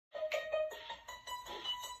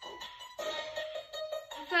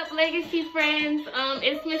What's up, Legacy friends?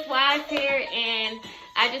 It's Miss Wise here, and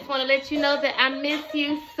I just want to let you know that I miss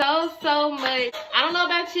you so much. I don't know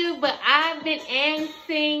about you, but I've been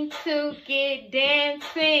antsing to get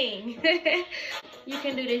dancing. You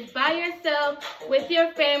can do this by yourself, with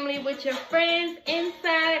your family, with your friends,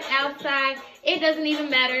 inside, outside. It doesn't even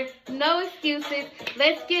matter. No excuses.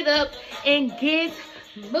 Let's get up and get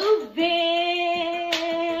moving.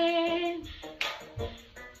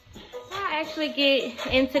 I actually get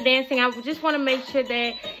into dancing, I just want to make sure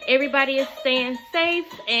that everybody is staying safe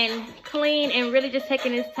and clean and really just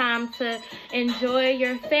taking this time to enjoy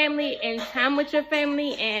your family and time with your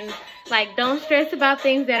family, and like, don't stress about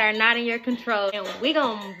things that are not in your control, and we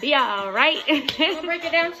gonna be all right. I'll break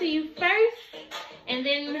it down to you first and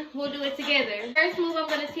then we'll do it together. First move I'm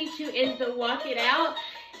going to teach you is the walk it out,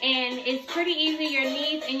 and it's pretty easy. Your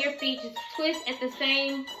knees and your feet just twist in the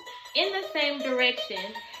same direction.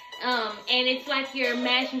 And it's like you're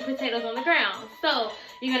mashing potatoes on the ground. So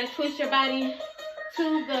you're gonna twist your body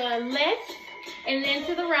to the left and then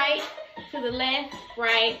to the right, to the left,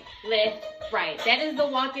 right, left, right. That is the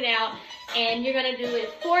walk it out. And you're gonna do it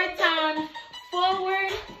 4 times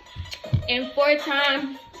forward and 4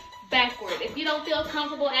 times backward. If you don't feel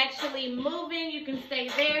comfortable actually moving, you can stay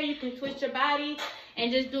there. You can twist your body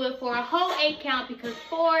and just do it for a whole 8 count, because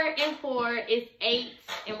 4 and 4 is 8,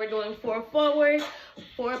 and we're doing 4 forward,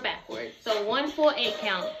 4 backwards. So 1 full 8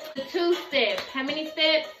 count. The 2 steps. How many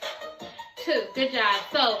steps? 2. Good job.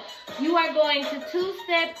 So you are going to 2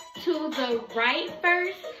 steps to the right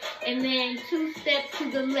first, and then 2 steps to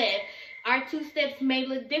the left. Our 2 steps may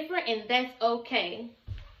look different, and that's okay.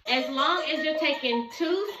 As long as you're taking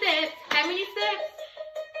 2 steps. How many steps?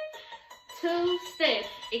 2 steps,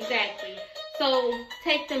 exactly. So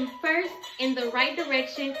take them first in the right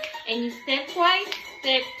direction, and you step twice,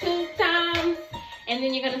 step 2 times, and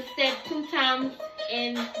then you're gonna step 2 times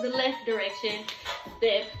in the left direction,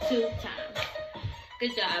 step 2 times.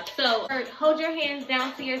 Good job. So hold your hands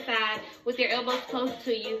down to your side with your elbows close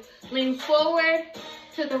to you. Lean forward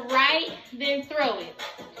to the right, then throw it.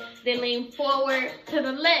 Then lean forward to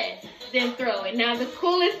the left, then throw it. Now the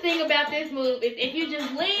coolest thing about this move is if you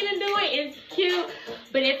just lean and do it, it's cute.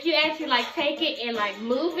 But if you actually like take it and like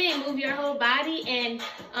move it, move your whole body, and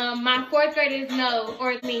my 4th graders know,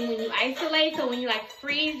 or I mean when you isolate, so when you like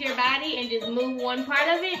freeze your body and just move one part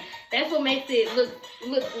of it, that's what makes it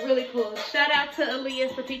look really cool. Shout out to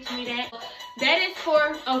Aaliyah for teaching me that. That is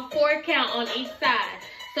for a 4 count on each side.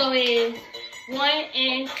 So it's 1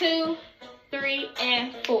 and 2, 3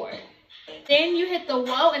 and 4. Then you hit the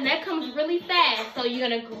whoa, and that comes really fast. So you're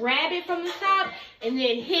gonna grab it from the top and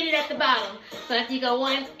then hit it at the bottom. So if you go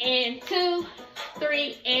 1 and 2,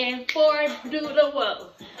 3 and 4, do the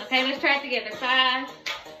whoa. Okay, let's try it together. 5,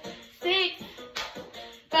 6,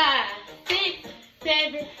 5, 6,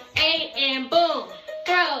 7, 8, and boom,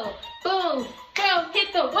 throw, boom, throw,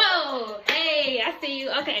 hit the whoa. Hey, I see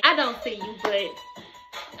you. Okay, I don't see you, but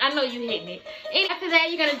I know you hitting it. And after that,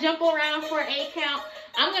 you're gonna jump around for 8 count.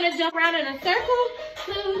 I'm gonna jump around in a circle.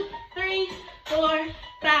 2, 3, 4,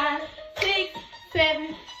 5, 6,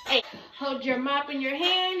 7, 8. Hold your mop in your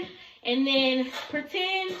hand and then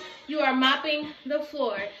pretend you are mopping the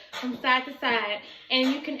floor from side to side.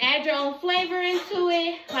 And you can add your own flavor into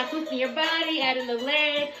it, like twisting your body, adding the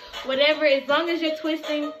leg, whatever, as long as you're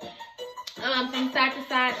twisting from side to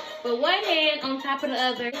side, but one hand on top of the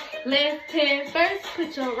other. Left hand first,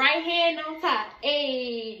 put your right hand on top.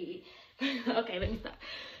 Hey. Okay, let me stop.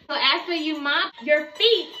 So after you mop, your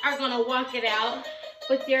feet are gonna walk it out,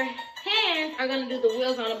 but your hands are gonna do the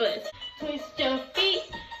wheels on a bus. Twist your feet,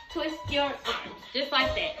 twist your arms, just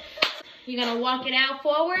like that. You're gonna walk it out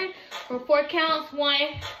forward for 4 counts.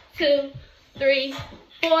 1, 2, 3,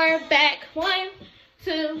 4, back. 1,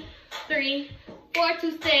 2, 3, 4,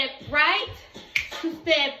 2 step right, 2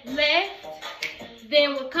 step left,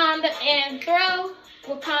 then Wakanda and throw,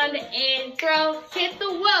 Wakanda and throw, hit the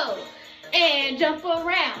whoa, and jump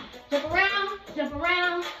around, jump around, jump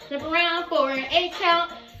around, jump around for an 8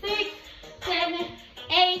 count. 6, 7,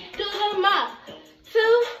 8, do the mop.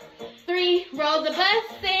 2, 3, roll the bus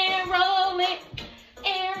and roll it,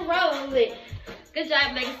 and roll it. Good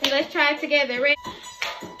job, Legacy. Let's try it together. Ready?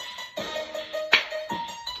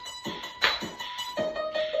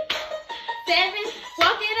 7,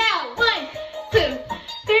 walk it out. 1, 2,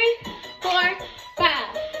 3, 4,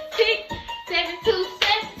 5, 6, 7, 2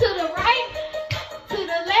 steps to the right, to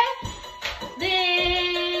the left,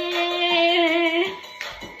 then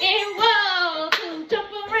and whoa, to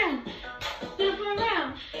jump around, jump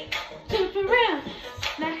around, jump around.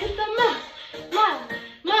 Now hit the mop, mop,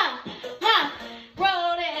 mop, mop.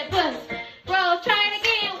 Roll that bus, roll. Try it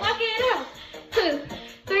again. Walk it out. 2,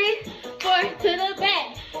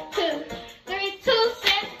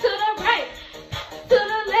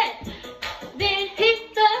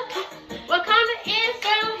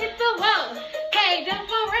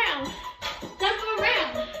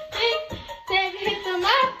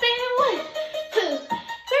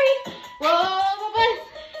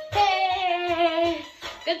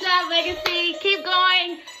 job, Legacy. Keep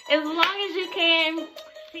going as long as you can.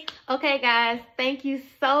 Okay, guys, thank you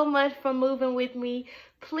so much for moving with me.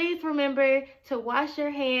 Please remember to wash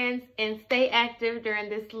your hands and stay active during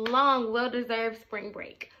this long, well-deserved spring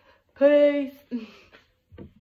break. Peace.